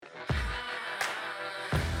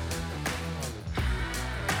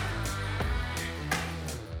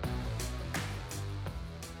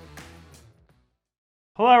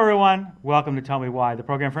Hello, everyone. Welcome to Tell Me Why, the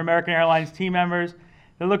program for American Airlines team members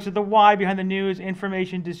that looks at the why behind the news,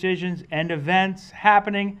 information, decisions, and events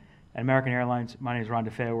happening at American Airlines. My name is Ron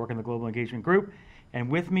DeFeo, I work in the Global Engagement Group. And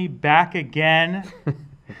with me back again,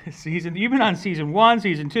 you've been on season 1,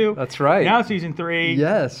 season 2. That's right. Now season 3.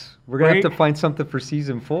 Yes. We're going to have to find something for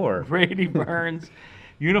season 4. Brady Byrnes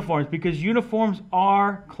uniforms, because uniforms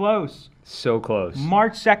are close. So close.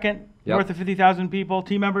 March 2nd, north of 50,000 people,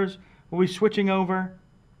 team members will be switching over.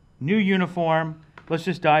 New uniform. Let's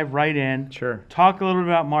just dive right in. Sure. Talk a little bit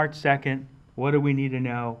about March 2nd. What do we need to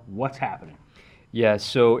know? What's happening? Yeah,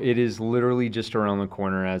 so it is literally just around the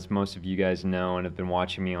corner, as most of you guys know and have been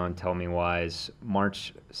watching me on Tell Me Why's.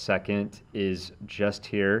 March 2nd is just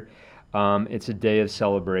here. It's a day of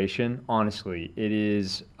celebration. Honestly, it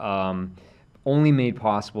is only made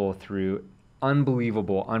possible through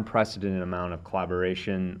unbelievable, unprecedented amount of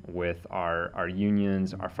collaboration with our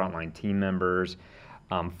unions, our frontline team members,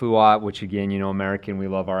 FUAT, which again, American, we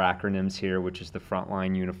love our acronyms here, which is the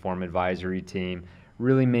Frontline Uniform Advisory Team,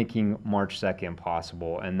 really making March 2nd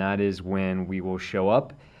possible. And that is when we will show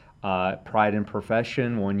up, pride in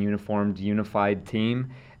profession, one uniformed, unified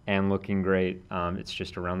team, and looking great. It's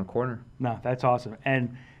just around the corner. No, that's awesome.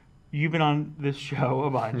 And you've been on this show a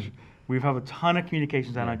bunch. We've had a ton of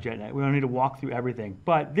communications on JetNet. We don't need to walk through everything.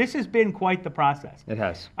 But this has been quite the process. It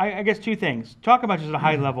has. I guess two things. Talk about just at a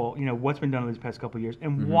high level, what's been done in these past couple of years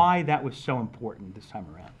and why that was so important this time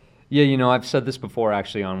around. Yeah, I've said this before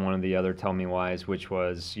actually on one of the other Tell Me Whys, which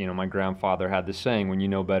was, my grandfather had this saying, when you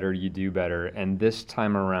know better, you do better. And this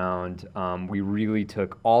time around, we really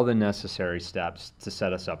took all the necessary steps to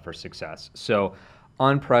set us up for success. So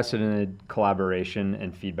unprecedented collaboration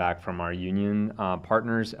and feedback from our union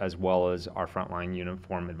partners, as well as our frontline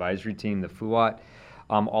uniform advisory team, the FUAT,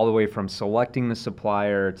 all the way from selecting the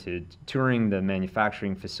supplier to touring the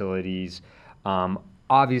manufacturing facilities.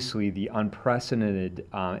 Obviously, the unprecedented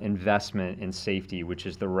investment in safety, which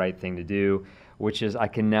is the right thing to do, which is, I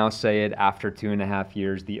can now say it after 2.5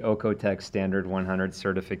 years, the OCOTEX Standard 100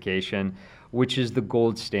 certification, which is the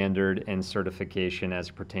gold standard and certification as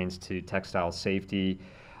it pertains to textile safety.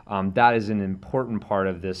 That is an important part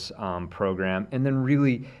of this program. And then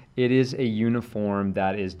really, it is a uniform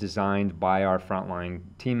that is designed by our frontline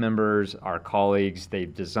team members, our colleagues.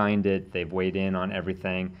 They've designed it. They've weighed in on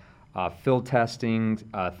everything. Field testing,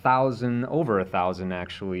 over 1,000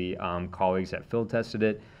 actually, colleagues that field tested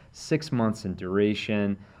it, 6 months in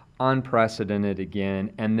duration, unprecedented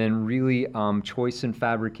again, and then really choice in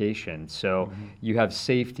fabrication. So you have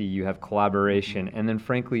safety, you have collaboration, and then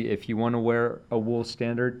frankly, if you want to wear a wool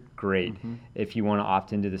standard, great. If you want to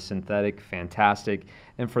opt into the synthetic, fantastic.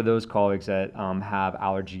 And for those colleagues that have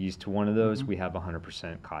allergies to one of those, we have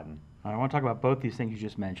 100% cotton. I want to talk about both these things you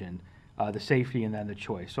just mentioned. The safety and then the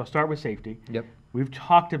choice. So I'll start with safety. Yep. We've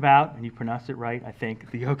talked about, and you pronounced it right, I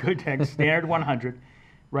think, the OCOTEX Standard 100,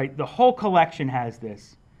 right? The whole collection has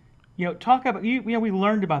this. Talk about, we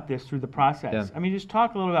learned about this through the process. Yeah. I mean, just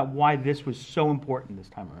talk a little about why this was so important this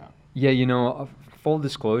time around. Yeah, full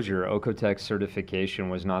disclosure, OCOTEX certification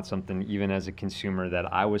was not something, even as a consumer,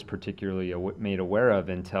 that I was particularly made aware of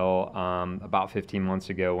until about 15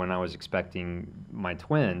 months ago when I was expecting my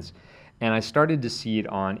twins. And I started to see it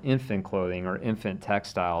on infant clothing or infant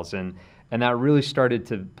textiles, and that really started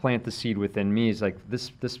to plant the seed within me. Is like,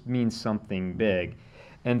 this means something big.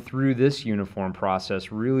 And through this uniform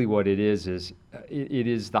process, really what it is it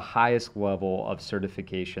is the highest level of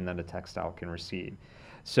certification that a textile can receive.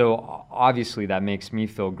 So obviously that makes me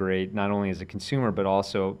feel great, not only as a consumer, but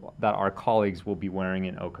also that our colleagues will be wearing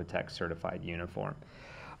an OCOTEX certified uniform.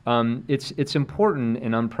 It's important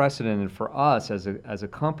and unprecedented for us as a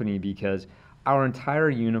company, because our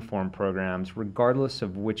entire uniform programs, regardless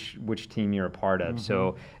of which team you're a part of.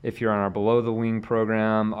 So if you're on our below the wing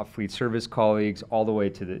program, our fleet service colleagues, all the way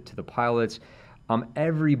to the pilots,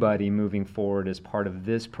 everybody moving forward as part of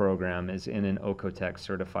this program is in an OCOTEX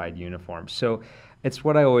certified uniform. So it's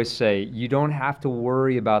what I always say, you don't have to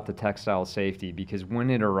worry about the textile safety, because when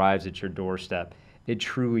it arrives at your doorstep, it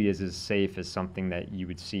truly is as safe as something that you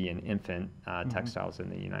would see in infant textiles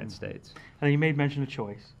in the United States. And you made mention of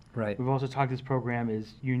choice. Right. We've also talked this program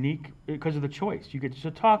is unique because of the choice. You get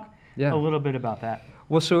to talk a little bit about that.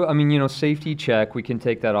 Well, so, safety check, we can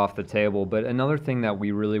take that off the table. But another thing that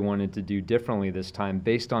we really wanted to do differently this time,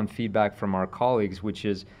 based on feedback from our colleagues, which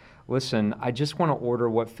is, listen, I just want to order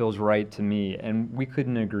what feels right to me. And we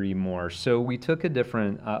couldn't agree more. So we took a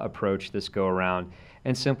different approach this go around.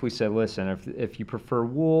 and simply said, listen, if you prefer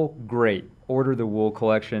wool, great, order the wool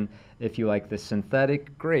collection. If you like the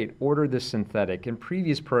synthetic, great, order the synthetic. In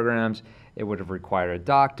previous programs, it would have required a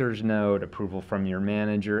doctor's note, approval from your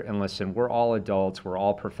manager, and listen, we're all adults, we're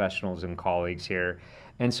all professionals and colleagues here.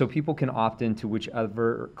 And so people can opt into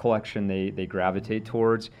whichever collection they gravitate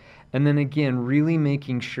towards. And then again, really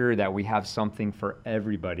making sure that we have something for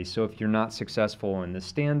everybody. So if you're not successful in the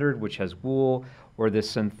standard, which has wool, or the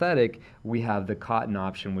synthetic, we have the cotton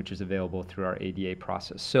option, which is available through our ADA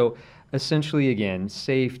process. So essentially, again,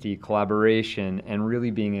 safety, collaboration, and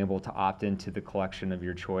really being able to opt into the collection of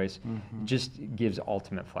your choice just gives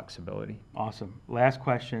ultimate flexibility. Awesome. Last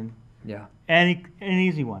question. Yeah. An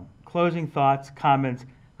easy one. Closing thoughts, comments.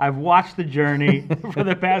 I've watched the journey for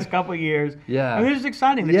the past couple of years. Yeah. I mean, this is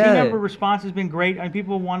exciting. The team member response has been great. I mean,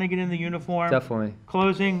 people want to get in the uniform. Definitely.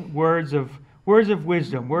 Closing words of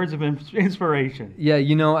wisdom, words of inspiration. Yeah,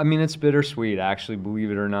 I mean, it's bittersweet, actually, believe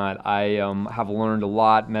it or not. I have learned a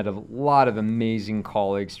lot, met a lot of amazing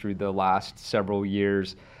colleagues through the last several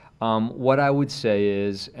years. What I would say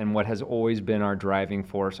is, and what has always been our driving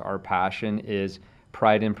force, our passion, is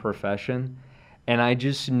pride in profession. And I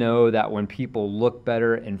just know that when people look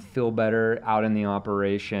better and feel better out in the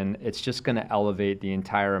operation, it's just going to elevate the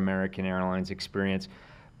entire American Airlines experience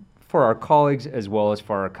for our colleagues as well as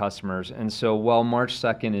for our customers. And so while March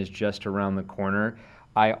 2nd is just around the corner,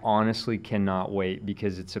 I honestly cannot wait,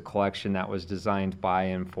 because it's a collection that was designed by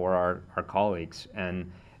and for our colleagues.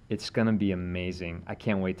 And it's going to be amazing. I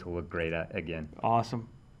can't wait to look great again. Awesome.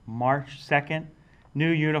 March 2nd, new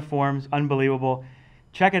uniforms, unbelievable.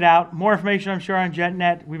 Check it out. More information, I'm sure, on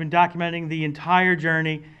JetNet. We've been documenting the entire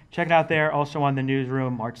journey. Check it out there. Also on the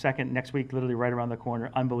newsroom, March 2nd, next week, literally right around the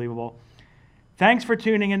corner. Unbelievable. Thanks for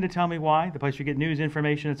tuning in to Tell Me Why, the place you get news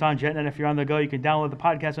information. It's on JetNet. If you're on the go, you can download the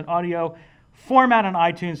podcast in audio format on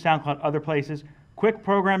iTunes, SoundCloud, other places. Quick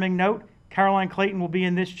programming note, Caroline Clayton will be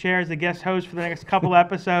in this chair as the guest host for the next couple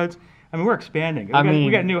episodes. I mean, we're expanding.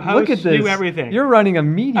 We got new hosts, look at this. New everything. You're running a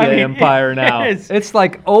media empire now. It's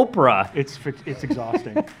like Oprah. It's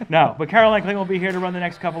exhausting. No, but Caroline Clayton will be here to run the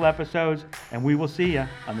next couple episodes, and we will see you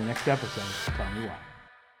on the next episode of Tell Me Why.